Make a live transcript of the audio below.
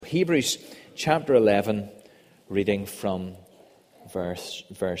Hebrews chapter 11, reading from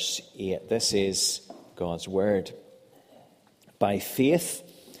verse 8. This is God's word. By faith,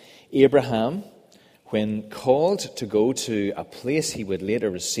 Abraham, when called to go to a place he would later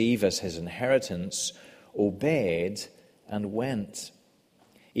receive as his inheritance, obeyed and went,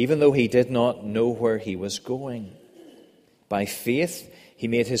 even though he did not know where he was going. By faith, he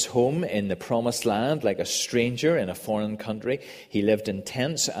made his home in the promised land like a stranger in a foreign country. He lived in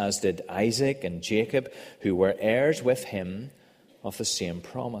tents, as did Isaac and Jacob, who were heirs with him of the same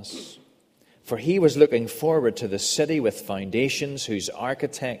promise. For he was looking forward to the city with foundations, whose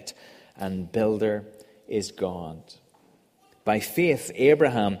architect and builder is God. By faith,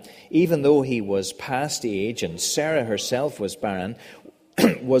 Abraham, even though he was past age and Sarah herself was barren,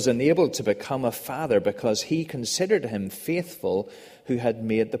 was enabled to become a father because he considered him faithful who had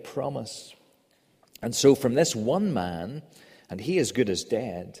made the promise. And so from this one man, and he as good as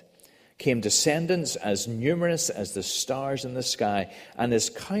dead, came descendants as numerous as the stars in the sky and as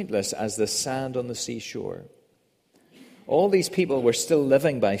countless as the sand on the seashore. All these people were still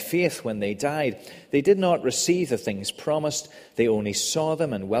living by faith when they died. They did not receive the things promised. They only saw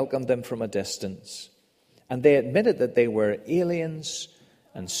them and welcomed them from a distance. And they admitted that they were aliens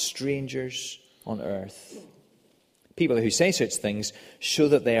and strangers on earth. People who say such things show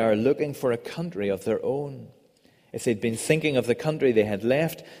that they are looking for a country of their own. If they'd been thinking of the country they had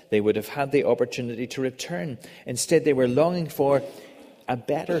left, they would have had the opportunity to return. Instead, they were longing for a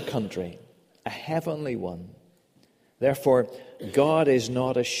better country, a heavenly one. Therefore, God is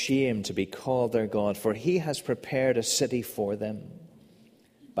not ashamed to be called their God, for he has prepared a city for them.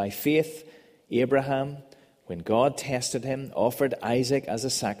 By faith, Abraham, when God tested him, offered Isaac as a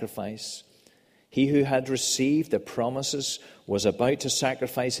sacrifice. He who had received the promises was about to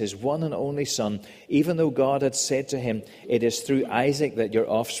sacrifice his one and only son, even though God had said to him, "It is through Isaac that your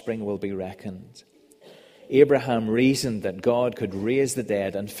offspring will be reckoned." Abraham reasoned that God could raise the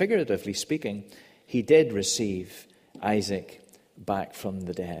dead, and figuratively speaking, he did receive Isaac back from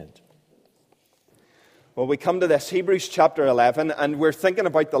the dead. Well, we come to this Hebrews chapter 11, and we're thinking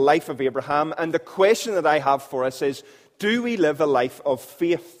about the life of Abraham. And the question that I have for us is, do we live a life of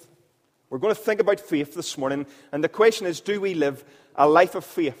faith? We're going to think about faith this morning. And the question is, do we live a life of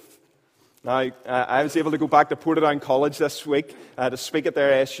faith? Now, I was able to go back to Portadown College this week to speak at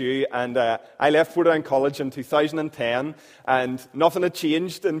their SU, and I left Portadown College in 2010, and nothing had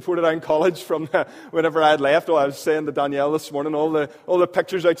changed in Portadown College from whenever I had left. Well, I was saying to Danielle this morning, all the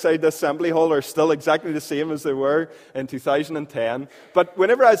pictures outside the assembly hall are still exactly the same as they were in 2010. But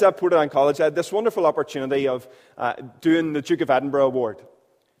whenever I was at Portadown College, I had this wonderful opportunity of doing the Duke of Edinburgh Award.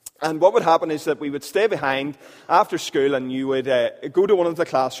 And what would happen is that we would stay behind after school, and you would go to one of the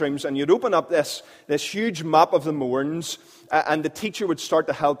classrooms, and you'd open up this huge map of the Mournes, and the teacher would start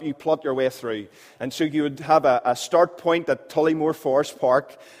to help you plot your way through. And so you would have a start point at Tullymore Forest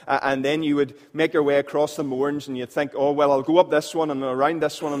Park, and then you would make your way across the Mournes, and you'd think, oh, well, I'll go up this one, and around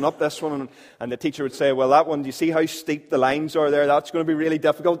this one, and up this one. And the teacher would say, well, that one, do you see how steep the lines are there? That's going to be really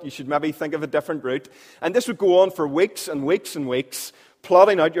difficult. You should maybe think of a different route. And this would go on for weeks and weeks and weeks,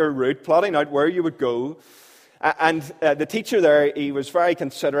 plotting out your route, plotting out where you would go. And the teacher there, he was very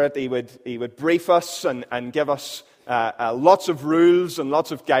considerate. He would brief us and give us lots of rules and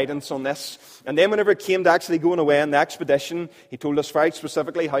lots of guidance on this. And then whenever it came to actually going away on the expedition, he told us very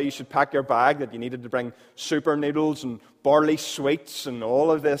specifically how you should pack your bag, that you needed to bring super noodles and barley sweets and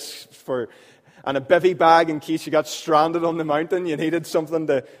all of this and a bivy bag in case you got stranded on the mountain. You needed something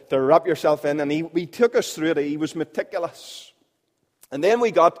to wrap yourself in. And he took us through it. He was meticulous. And then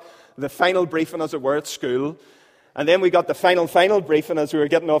we got the final briefing, as it were, at school. And then we got the final briefing as we were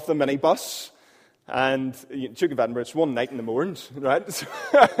getting off the minibus. And Duke of Edinburgh, it's one night in the Mournes, right?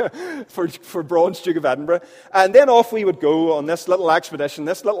 for Braun's Duke of Edinburgh. And then off we would go on this little expedition,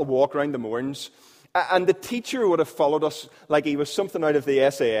 this little walk around the Mournes. And the teacher would have followed us like he was something out of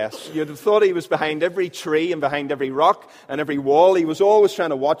the SAS. You'd have thought he was behind every tree and behind every rock and every wall. He was always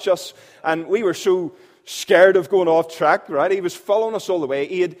trying to watch us. And we were so scared of going off track, right? He was following us all the way.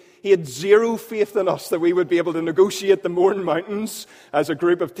 He had zero faith in us that we would be able to negotiate the Mourne Mountains as a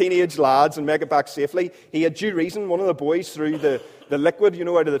group of teenage lads and make it back safely. He had due reason. One of the boys threw the liquid,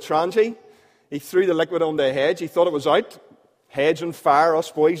 out of the transie. He threw the liquid onto a hedge. He thought it was out. Hedge on fire,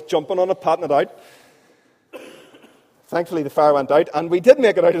 us boys jumping on it, patting it out. Thankfully, the fire went out, and we did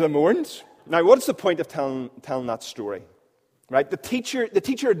make it out of the Mournes. Now, what's the point of telling that story? Right? The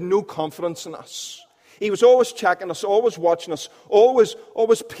teacher had no confidence in us. He was always checking us, always watching us, always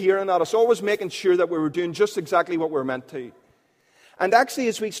peering at us, always making sure that we were doing just exactly what we were meant to. And actually,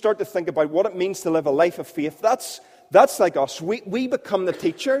 as we start to think about what it means to live a life of faith, that's That's like us. We become the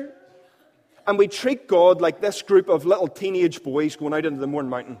teacher, and we treat God like this group of little teenage boys going out into the Mourne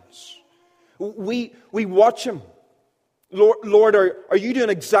Mountains. We watch him. Lord, are you doing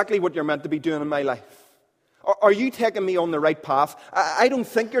exactly what you're meant to be doing in my life? Are you taking me on the right path? I don't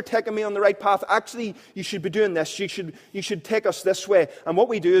think you're taking me on the right path. Actually, you should be doing this. You should take us this way. And what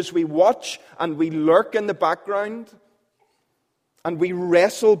we do is we watch and we lurk in the background and we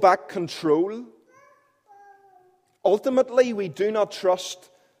wrestle back control. Ultimately, we do not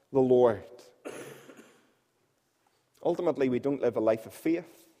trust the Lord. Ultimately, we don't live a life of faith.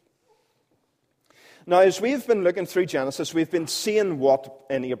 Now, as we've been looking through Genesis, we've been seeing what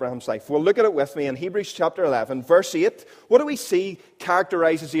in Abraham's life. Well, look at it with me in Hebrews chapter 11, verse 8. What do we see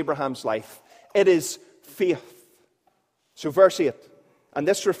characterizes Abraham's life? It is faith. So, verse 8. And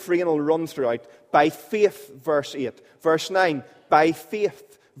this refrain will run throughout. By faith, verse 8. Verse 9, by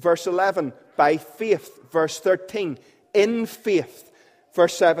faith. Verse 11, by faith. Verse 13, in faith.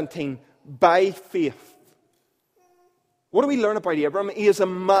 Verse 17, by faith. What do we learn about Abraham? He is a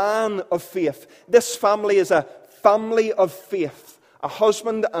man of faith. This family is a family of faith. A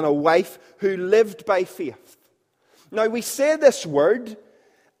husband and a wife who lived by faith. Now, we say this word,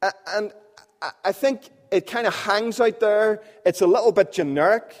 and I think it kind of hangs out there. It's a little bit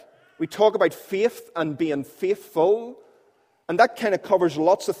generic. We talk about faith and being faithful, and that kind of covers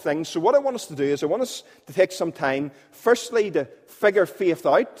lots of things. So what I want us to do is I want us to take some time, firstly, to figure faith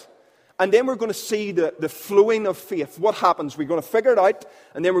out. And then we're going to see the flowing of faith. What happens? We're going to figure it out,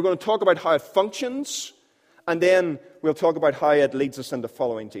 and then we're going to talk about how it functions, and then we'll talk about how it leads us into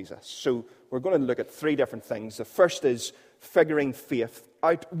following Jesus. So we're going to look at three different things. The first is figuring faith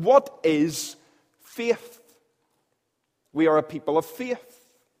out. What is faith? We are a people of faith.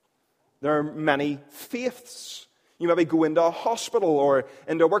 There are many faiths. You maybe go into a hospital or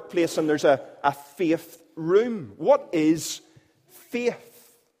into a workplace, and there's a faith room. What is faith?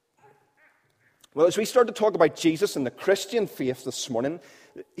 Well, as we start to talk about Jesus and the Christian faith this morning,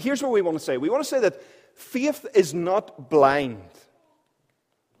 here's what we want to say. We want to say that faith is not blind.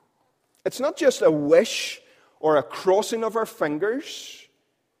 It's not just a wish or a crossing of our fingers.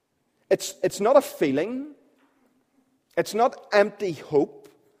 It's not a feeling. It's not empty hope.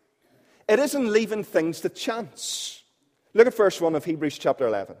 It isn't leaving things to chance. Look at verse 1 of Hebrews chapter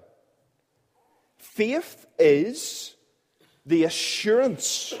 11. Faith is the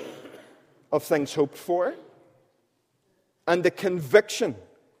assurance of things hoped for, and the conviction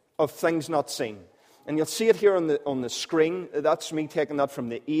of things not seen. And you'll see it here on the screen. That's me taking that from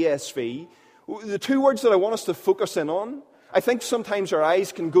the ESV. The two words that I want us to focus in on, I think sometimes our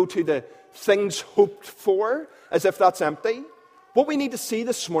eyes can go to the things hoped for, as if that's empty. What we need to see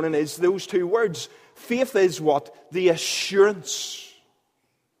this morning is those two words. Faith is what? The assurance.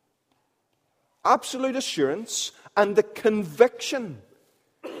 Absolute assurance and the conviction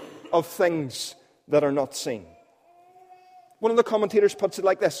of things that are not seen. One of the commentators puts it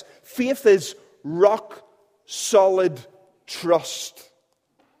like this: faith is rock solid trust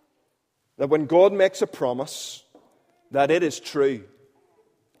that when God makes a promise, that it is true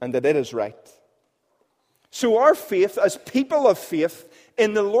and that it is right. So our faith as people of faith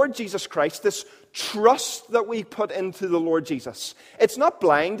in the Lord Jesus Christ, this trust that we put into the Lord Jesus, it's not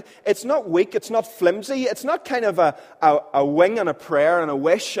blind, it's not weak, it's not flimsy, it's not kind of a wing and a prayer and a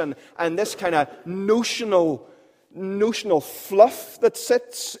wish and this kind of notional fluff that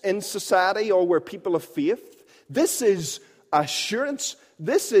sits in society or we're people of faith. This is assurance.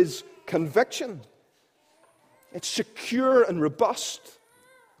 This is conviction. It's secure and robust.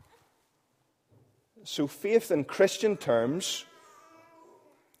 So faith in Christian terms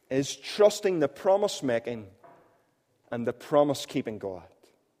is trusting the promise-making and the promise-keeping God.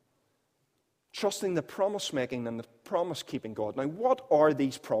 Trusting the promise-making and the promise-keeping God. Now, what are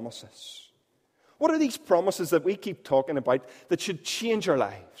these promises? What are these promises that we keep talking about that should change our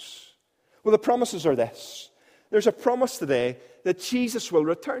lives? Well, the promises are this. There's a promise today that Jesus will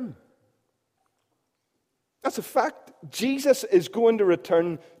return. That's a fact. Jesus is going to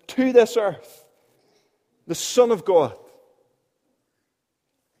return to this earth. The Son of God.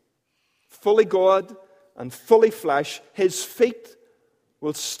 Fully God and fully flesh, his feet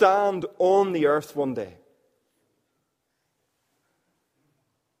will stand on the earth one day.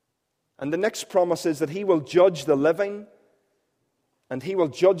 And the next promise is that he will judge the living and he will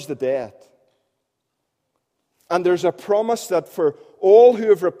judge the dead. And there's a promise that for all who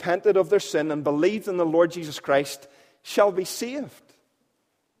have repented of their sin and believed in the Lord Jesus Christ shall be saved.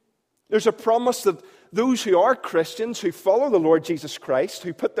 There's a promise that those who are Christians, who follow the Lord Jesus Christ,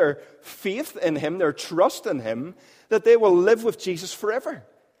 who put their faith in him, their trust in him, that they will live with Jesus forever.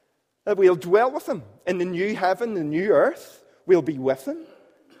 that we'll dwell with him in the new heaven, the new earth. We'll be with him.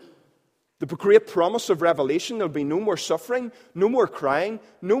 The great promise of Revelation, there'll be no more suffering, no more crying,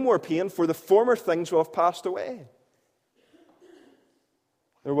 no more pain, for the former things will have passed away.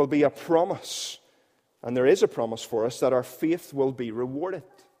 There will be a promise, and there is a promise for us, that our faith will be rewarded.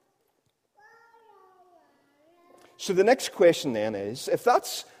 So the next question then is, if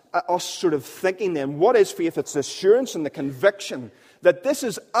that's us sort of thinking then, what is faith? It's the assurance and the conviction that this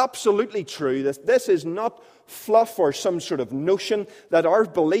is absolutely true, that this is not fluff or some sort of notion, that our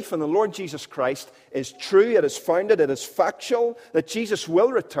belief in the Lord Jesus Christ is true, it is founded, it is factual, that Jesus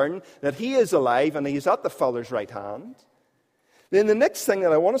will return, that he is alive and he is at the Father's right hand. Then the next thing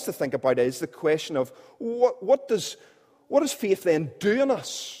that I want us to think about is the question of what does faith then do in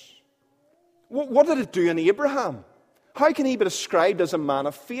us? What did it do in Abraham? How can he be described as a man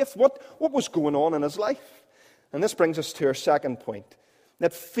of faith? What was going on in his life? And this brings us to our second point,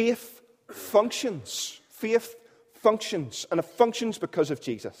 that faith functions. Faith functions, and it functions because of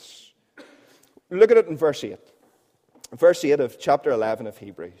Jesus. Look at it in verse 8. Verse 8 of chapter 11 of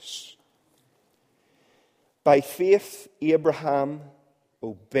Hebrews. By faith, Abraham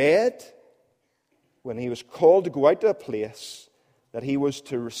obeyed when he was called to go out to a place that he was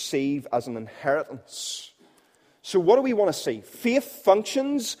to receive as an inheritance. So what do we want to see? Faith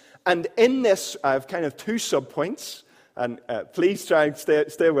functions, and in this I have kind of two subpoints, and please try and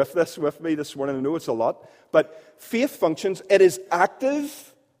stay with me this morning. I know it's a lot, but faith functions. It is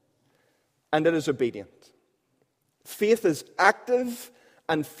active and it is obedient. Faith is active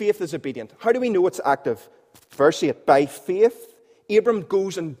and faith is obedient. How do we know it's active? Verse 8, by faith, Abram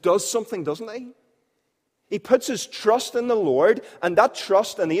goes and does something, doesn't he? He puts his trust in the Lord, and that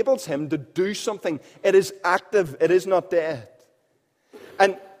trust enables him to do something. It is active, it is not dead.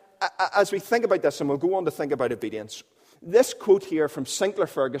 And as we think about this, and we'll go on to think about obedience, this quote here from Sinclair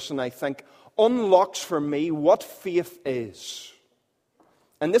Ferguson, I think, unlocks for me what faith is.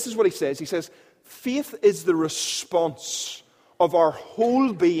 And this is what he says. He says, faith is the response of our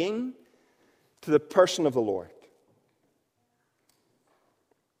whole being to the person of the Lord.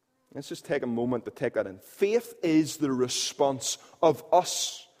 Let's just take a moment to take that in. Faith is the response of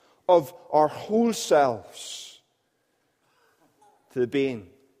us, of our whole selves, to the being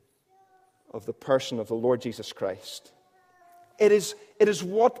of the person of the Lord Jesus Christ. It is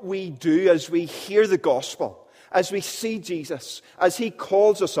what we do as we hear the gospel, as we see Jesus, as he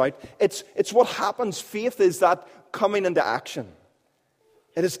calls us out. It's what happens. Faith is that coming into action.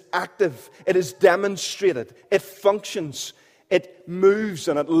 It is active. It is demonstrated. It functions. It moves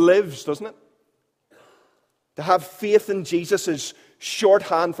and it lives, doesn't it? To have faith in Jesus is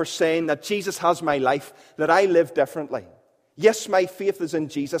shorthand for saying that Jesus has my life, that I live differently. Yes, my faith is in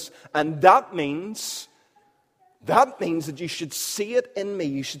Jesus, and that means that you should see it in me.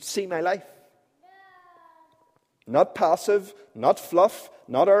 You should see my life. Not passive, not fluff,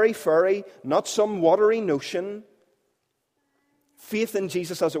 not airy-fairy, not some watery notion. Faith in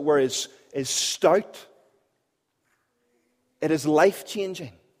Jesus, as it were, is stout. It is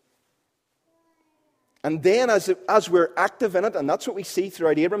life-changing. And then as we're active in it, and that's what we see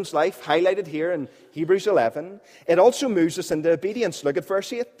throughout Abram's life, highlighted here in Hebrews 11, it also moves us into obedience. Look at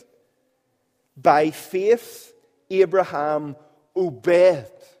verse 8. By faith, Abraham obeyed.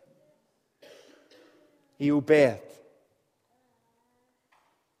 He obeyed.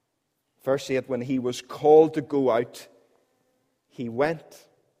 Verse 8, when he was called to go out, he went.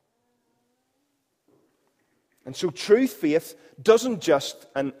 And so true faith doesn't just,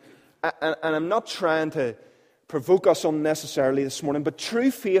 and I'm not trying to provoke us unnecessarily this morning, but true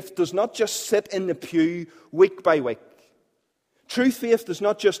faith does not just sit in the pew week by week. True faith does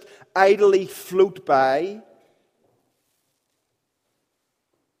not just idly float by.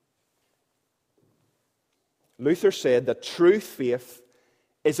 Luther said that true faith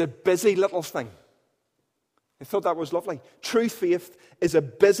is a busy little thing. I thought that was lovely. True faith is a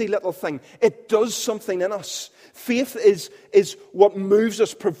busy little thing. It does something in us. Faith is what moves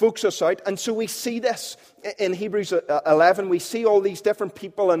us, provokes us out. And so we see this in Hebrews 11. We see all these different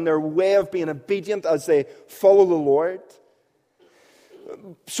people and their way of being obedient as they follow the Lord.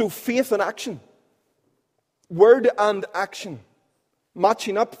 So faith and action. Word and action.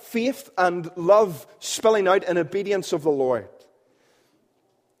 Matching up faith and love, spilling out in obedience of the Lord.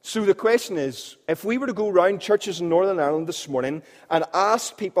 So the question is, if we were to go around churches in Northern Ireland this morning and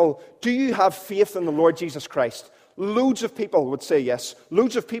ask people, do you have faith in the Lord Jesus Christ? Loads of people would say yes.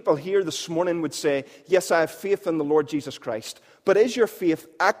 Loads of people here this morning would say, yes, I have faith in the Lord Jesus Christ. But is your faith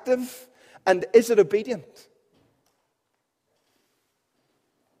active and is it obedient?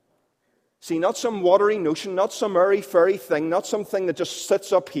 See, not some watery notion, not some airy-fairy thing, not something that just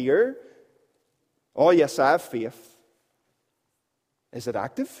sits up here. Oh, yes, I have faith. Is it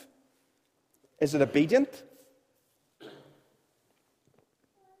active? Is it obedient?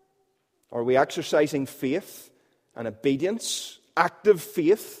 Are we exercising faith and obedience, active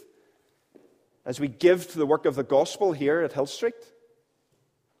faith, as we give to the work of the gospel here at Hill Street?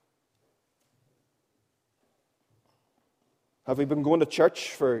 Have we been going to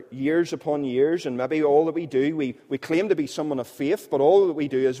church for years upon years, and maybe all that we do, we claim to be someone of faith, but all that we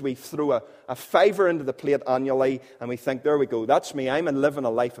do is we throw a fiver into the plate annually, and we think, there we go, that's me, I'm living a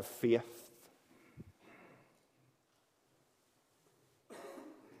life of faith.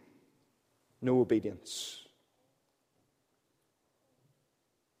 No obedience.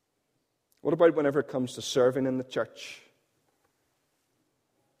 What about whenever it comes to serving in the church?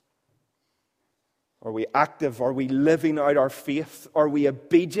 Are we active? Are we living out our faith? Are we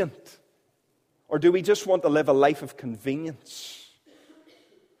obedient? Or do we just want to live a life of convenience?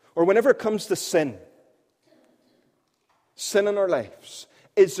 Or whenever it comes to sin in our lives,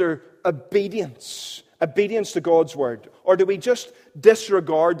 is there obedience? Obedience to God's word? Or do we just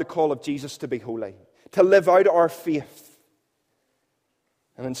disregard the call of Jesus to be holy, to live out our faith?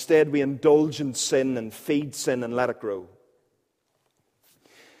 And instead we indulge in sin and feed sin and let it grow.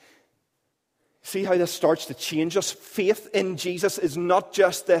 See how this starts to change us? Faith in Jesus is not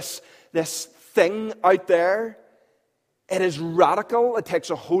just this thing out there. It is radical. It takes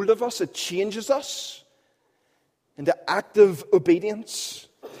a hold of us. It changes us into active obedience.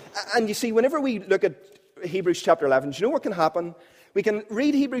 And you see, whenever we look at Hebrews chapter 11, do you know what can happen? We can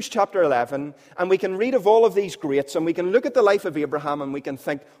read Hebrews chapter 11, and we can read of all of these greats, and we can look at the life of Abraham, and we can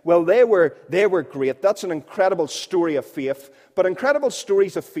think, well, they were great. That's an incredible story of faith. But incredible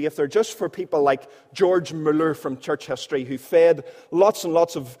stories of faith are just for people like George Muller from church history, who fed lots and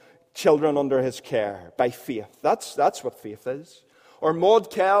lots of children under his care by faith. That's what faith is. Or Maud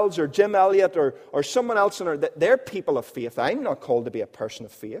Kells, or Jim Elliot, or someone else, they're people of faith. I'm not called to be a person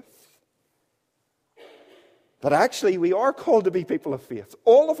of faith. But actually, we are called to be people of faith.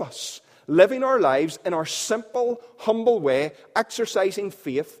 All of us, living our lives in our simple, humble way, exercising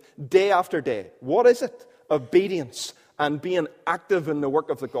faith day after day. What is it? Obedience and being active in the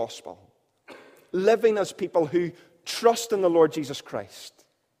work of the gospel. Living as people who trust in the Lord Jesus Christ.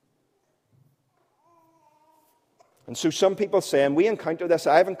 And so some people say, and we encounter this,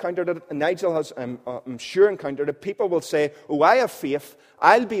 I've encountered it, and Nigel has, I'm sure, encountered it. People will say, oh, I have faith,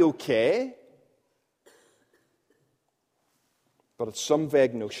 I'll be okay. But it's some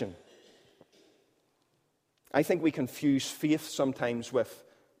vague notion. I think we confuse faith sometimes with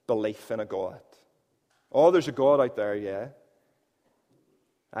belief in a God. Oh, there's a God out there, yeah.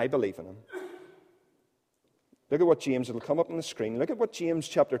 I believe in him. Look at what James, it'll come up on the screen. Look at what James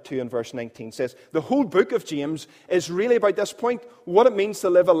chapter 2 and verse 19 says. The whole book of James is really about this point, what it means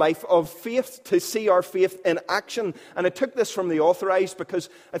to live a life of faith, to see our faith in action. And I took this from the Authorized because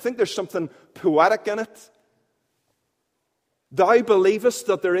I think there's something poetic in it. Thou believest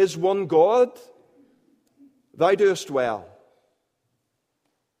that there is one God, thou doest well.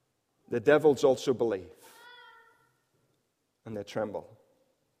 The devils also believe, and they tremble.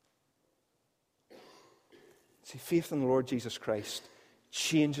 See, faith in the Lord Jesus Christ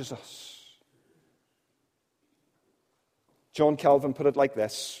changes us. John Calvin put it like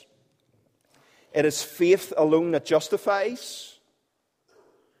this: it is faith alone that justifies,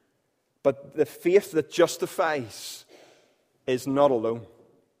 but the faith that justifies is not alone.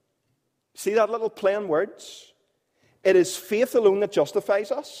 See that little play on words? It is faith alone that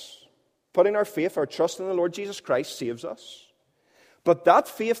justifies us. Putting our faith, our trust in the Lord Jesus Christ saves us. But that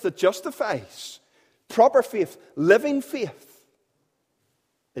faith that justifies, proper faith, living faith,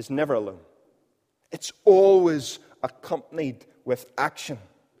 is never alone. It's always accompanied with action.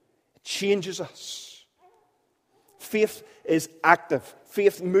 It changes us. Faith is active.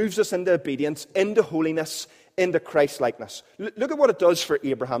 Faith moves us into obedience, into holiness, into Christ-likeness. Look at what it does for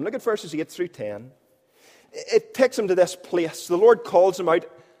Abraham. Look at verses 8 through 10. It takes him to this place. The Lord calls him out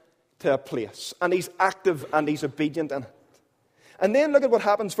to a place, and he's active and he's obedient in it. And then look at what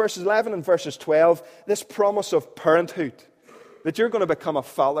happens, verses 11 and verses 12, this promise of parenthood, that you're going to become a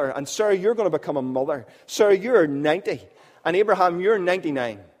father, and Sarah, you're going to become a mother. Sarah, you're 90, and Abraham, you're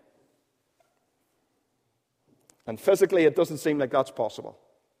 99. And physically, it doesn't seem like that's possible.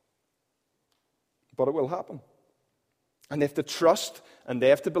 But it will happen. And they have to trust and they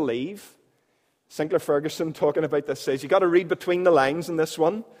have to believe. Sinclair Ferguson, talking about this, says, you've got to read between the lines in this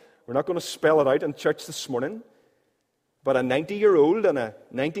one. We're not going to spell it out in church this morning. But a 90-year-old and a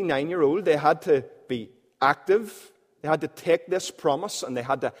 99-year-old, they had to be active. They had to take this promise and they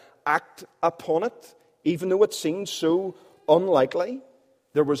had to act upon it, even though it seemed so unlikely.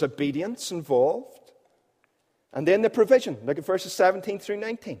 There was obedience involved. And then the provision. Look at verses 17 through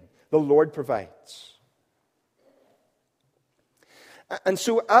 19. The Lord provides. And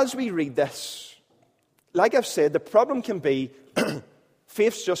so as we read this, like I've said, the problem can be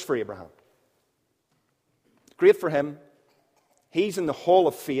faith's just for Abraham. Great for him. He's in the Hall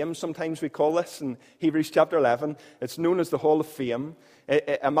of Fame, sometimes we call this, in Hebrews chapter 11. It's known as the Hall of Fame.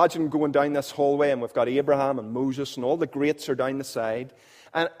 Imagine going down this hallway and we've got Abraham and Moses and all the greats are down the side.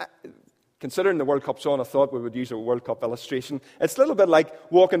 And considering the World Cup's on, I thought we would use a World Cup illustration. It's a little bit like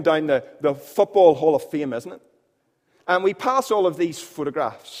walking down the Football Hall of Fame, isn't it? And we pass all of these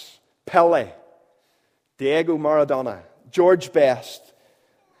photographs. Pele, Diego Maradona, George Best,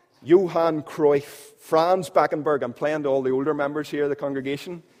 Johan Cruyff, Franz Beckenbauer. I'm playing to all the older members here of the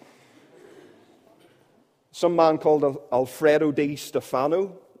congregation. Some man called Alfredo Di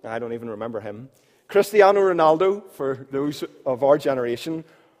Stefano. I don't even remember him. Cristiano Ronaldo, for those of our generation,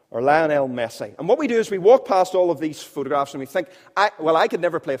 or Lionel Messi. And what we do is we walk past all of these photographs and we think, I could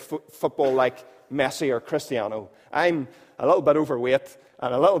never play football like Messi or Cristiano. I'm a little bit overweight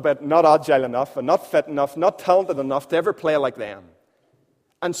and a little bit not agile enough and not fit enough, not talented enough to ever play like them.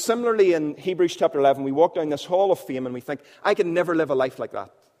 And similarly in Hebrews chapter 11, we walk down this hall of fame and we think, I can never live a life like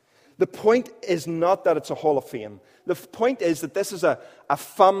that. The point is not that it's a hall of fame. The point is that this is a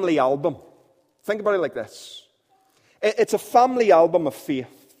family album. Think about it like this. It's a family album of faith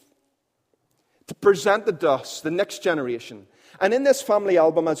to present to us, the next generation. And in this family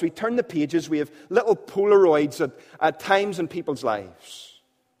album, as we turn the pages, we have little Polaroids at times in people's lives.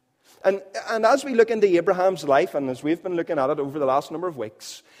 And as we look into Abraham's life, and as we've been looking at it over the last number of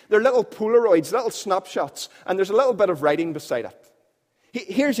weeks, there are little Polaroids, little snapshots, and there's a little bit of writing beside it.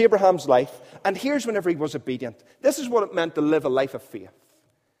 Here's Abraham's life, and here's whenever he was obedient. This is what it meant to live a life of faith.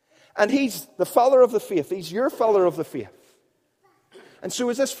 And he's the father of the faith. He's your father of the faith. And so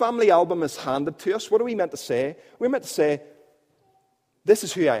as this family album is handed to us, what are we meant to say? We're meant to say, this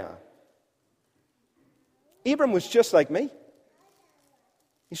is who I am. Abram was just like me.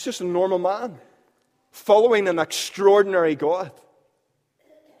 He's just a normal man, following an extraordinary God,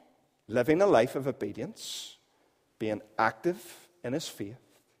 living a life of obedience, being active in his faith.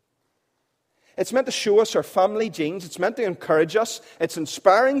 It's meant to show us our family genes. It's meant to encourage us. It's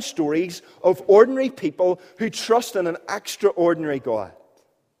inspiring stories of ordinary people who trust in an extraordinary God.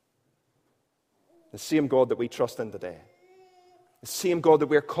 The same God that we trust in today. The same God that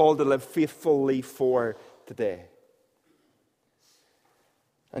we're called to live faithfully for today.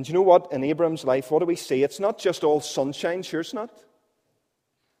 And you know what? In Abram's life, what do we see? It's not just all sunshine. Sure it's not.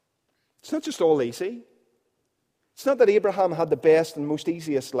 It's not just all easy. It's not that Abraham had the best and most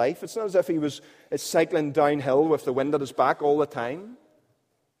easiest life. It's not as if he was cycling downhill with the wind at his back all the time.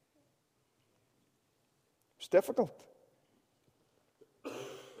 It's difficult.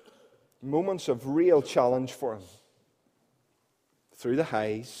 Moments of real challenge for him. Through the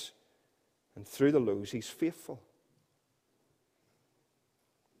highs and through the lows, he's faithful.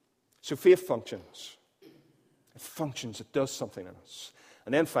 So faith functions. It functions. It does something in us.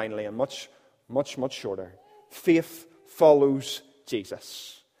 And then finally, and much, much, much shorter, faith follows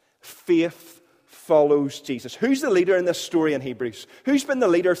Jesus. Faith follows Jesus. Who's the leader in this story in Hebrews? Who's been the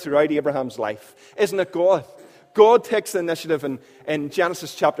leader throughout Abraham's life? Isn't it God? God takes the initiative in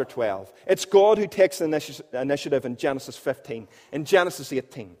Genesis chapter 12. It's God who takes the initiative in Genesis 15, in Genesis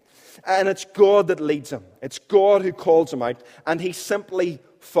 18. And it's God that leads him. It's God who calls him out, and he simply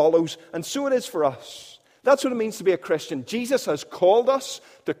follows. And so it is for us. That's what it means to be a Christian. Jesus has called us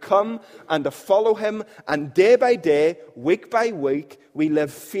to come and to follow him, and day by day, week by week, we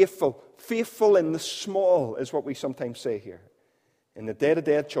live faithful. Faithful in the small is what we sometimes say here, in the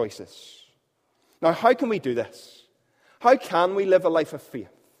day-to-day choices. Now, how can we do this? How can we live a life of faith?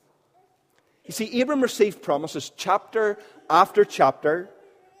 You see, Abram received promises chapter after chapter,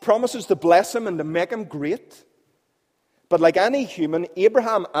 promises to bless him and to make him great. But like any human,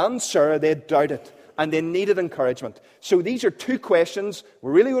 Abraham and Sarah, they doubted and they needed encouragement. So these are two questions.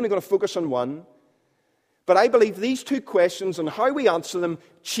 We're really only going to focus on one. But I believe these two questions and how we answer them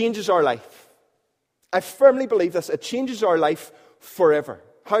changes our life. I firmly believe this. It changes our life forever.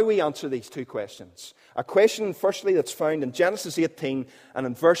 How we answer these two questions. A question, firstly, that's found in Genesis 18 and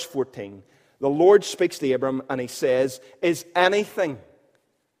in verse 14. The Lord speaks to Abram and he says, "Is anything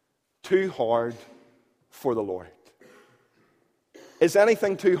too hard for the Lord?" Is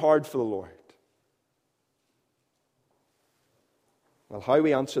anything too hard for the Lord? Well, how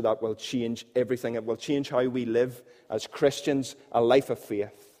we answer that will change everything. It will change how we live as Christians, a life of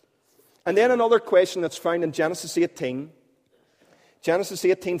faith. And then another question that's found in Genesis 18. Genesis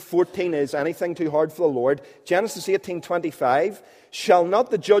 18:14 is anything too hard for the Lord. Genesis 18:25, shall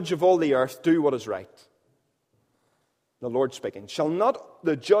not the judge of all the earth do what is right? The Lord speaking. Shall not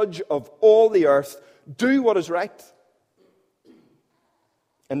the judge of all the earth do what is right?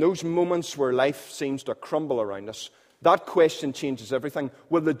 In those moments where life seems to crumble around us, that question changes everything.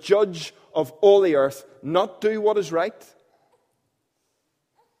 Will the judge of all the earth not do what is right?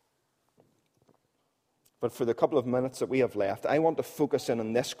 But for the couple of minutes that we have left, I want to focus in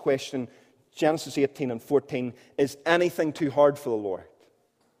on this question. Genesis 18 and 14, is anything too hard for the Lord?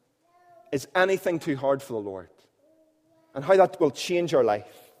 Is anything too hard for the Lord? And how that will change our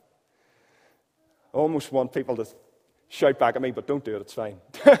life. I almost want people to shout back at me, but don't do it, it's fine.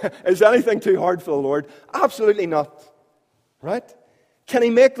 Is anything too hard for the Lord? Absolutely not. Right? Can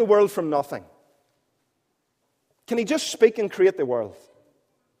He make the world from nothing? Can He just speak and create the world?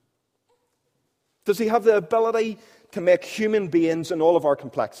 Does He have the ability to make human beings in all of our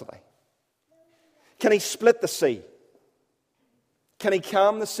complexity? Can He split the sea? Can He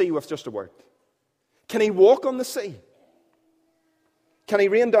calm the sea with just a word? Can He walk on the sea? Can He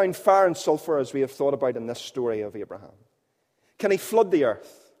rain down fire and sulfur, as we have thought about in this story of Abraham? Can He flood the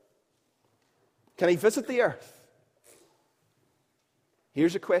earth? Can He visit the earth?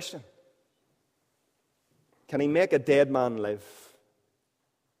 Here's a question. Can He make a dead man live?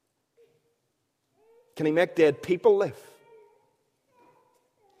 Can He make dead people live?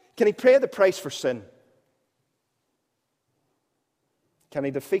 Can He pay the price for sin? Can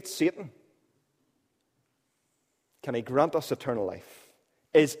He defeat Satan? Can He grant us eternal life?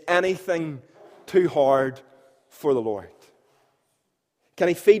 Is anything too hard for the Lord? Can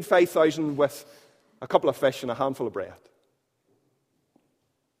He feed 5,000 with a couple of fish and a handful of bread?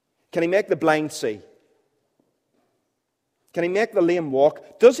 Can He make the blind see? Can He make the lame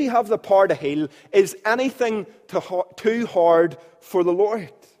walk? Does He have the power to heal? Is anything too hard for the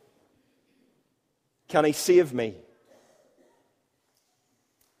Lord? Can He save me?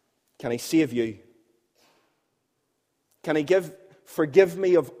 Can He save you? Can He forgive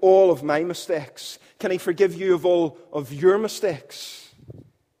me of all of my mistakes? Can He forgive you of all of your mistakes?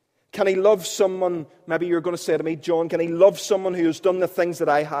 Can He love someone, maybe you're going to say to me, John, can He love someone who has done the things that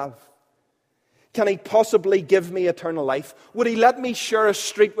I have? Can He possibly give me eternal life? Would He let me share a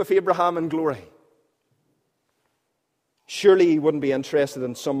street with Abraham in glory? Surely He wouldn't be interested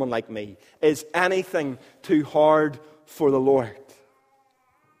in someone like me. Is anything too hard for the Lord?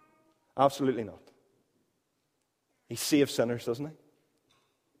 Absolutely not. He saves sinners, doesn't He?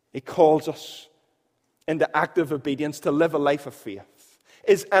 He calls us into active obedience to live a life of faith.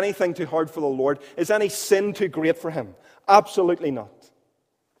 Is anything too hard for the Lord? Is any sin too great for Him? Absolutely not.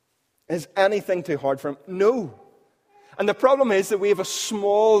 Is anything too hard for Him? No. And the problem is that we have a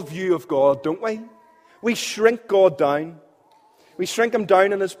small view of God, don't we? We shrink God down. We shrink Him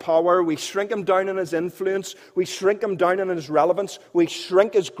down in His power. We shrink Him down in His influence. We shrink Him down in His relevance. We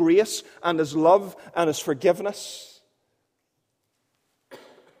shrink His grace and His love and His forgiveness.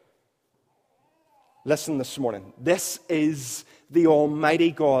 Listen this morning. This is the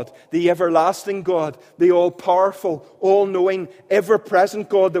Almighty God, the everlasting God, the all-powerful, all-knowing, ever-present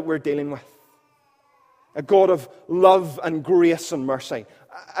God that we're dealing with. A God of love and grace and mercy.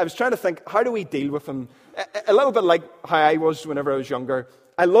 I was trying to think, how do we deal with Him? A little bit like how I was whenever I was younger.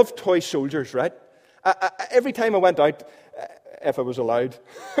 I loved toy soldiers, right? Every time I went out, if I was allowed,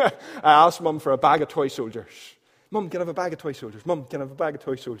 I asked Mum for a bag of toy soldiers. Mum, can I have a bag of toy soldiers? Mum, can I have a bag of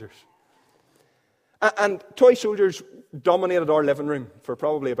toy soldiers? And toy soldiers dominated our living room for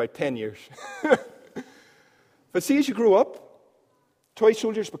probably about 10 years. But see, as you grow up, toy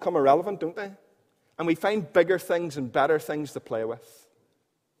soldiers become irrelevant, don't they? And we find bigger things and better things to play with.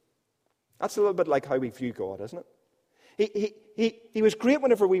 That's a little bit like how we view God, isn't it? He was great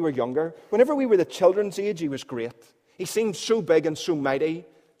whenever we were younger. Whenever we were the children's age, He was great. He seemed so big and so mighty,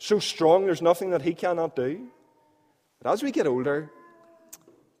 so strong, there's nothing that He cannot do. But as we get older,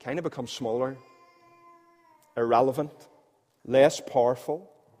 kind of becomes smaller, irrelevant, less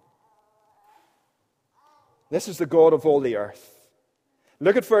powerful. This is the God of all the earth.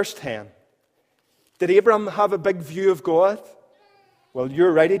 Look at verse 10. Did Abraham have a big view of God? Well,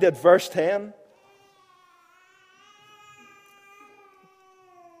 you're right, he did. Verse 10.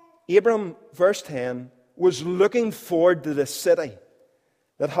 Abraham, verse 10, was looking forward to the city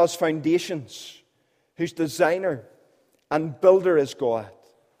that has foundations, whose designer and builder is God.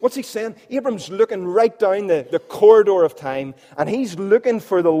 What's he saying? Abram's looking right down the corridor of time, and he's looking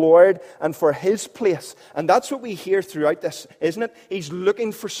for the Lord and for His place. And that's what we hear throughout this, isn't it? He's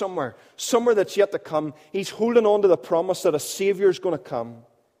looking for somewhere that's yet to come. He's holding on to the promise that a Savior's going to come.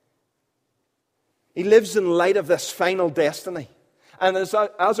 He lives in light of this final destiny. And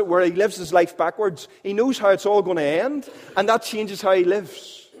as it were, he lives his life backwards. He knows how it's all going to end, and that changes how he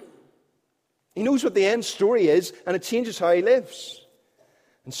lives. He knows what the end story is, and it changes how he lives.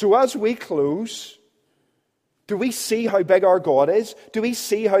 And so as we close, do we see how big our God is? Do we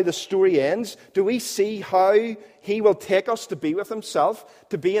see how the story ends? Do we see how he will take us to be with himself,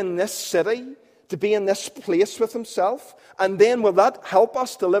 to be in this city, to be in this place with himself? And then will that help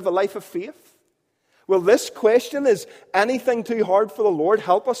us to live a life of faith? Will this question, is anything too hard for the Lord,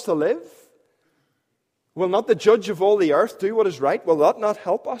 help us to live? Will not the judge of all the earth do what is right? Will that not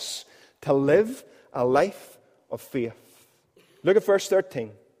help us to live a life of faith? Look at verse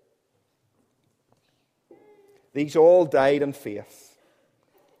 13. These all died in faith,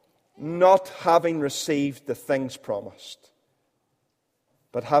 not having received the things promised,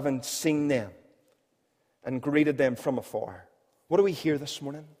 but having seen them and greeted them from afar. What do we hear this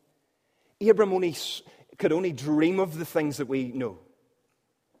morning? Abram could only dream of the things that we know.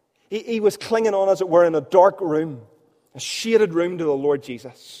 He was clinging on, as it were, in a dark room, a shaded room to the Lord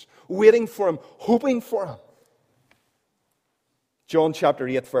Jesus, waiting for him, hoping for him. John chapter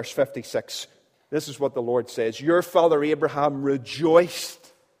 8, verse 56. This is what the Lord says. Your father Abraham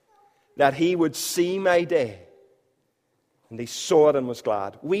rejoiced that he would see my day. And he saw it and was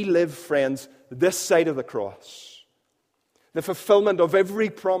glad. We live, friends, this side of the cross. The fulfillment of every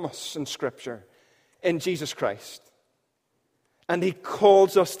promise in Scripture in Jesus Christ. And he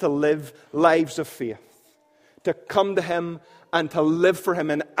calls us to live lives of faith. To come to him and to live for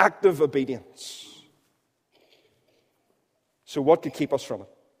him in active obedience. So what could keep us from it?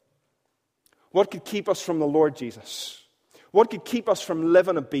 What could keep us from the Lord Jesus? What could keep us from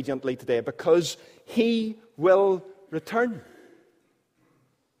living obediently today? Because he will return.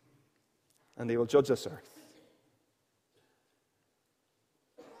 And he will judge this earth.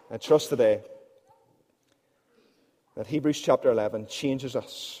 I trust today that Hebrews chapter 11 changes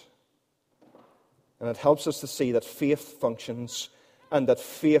us. And it helps us to see that faith functions and that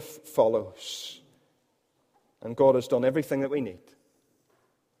faith follows. And God has done everything that we need.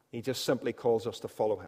 He just simply calls us to follow him.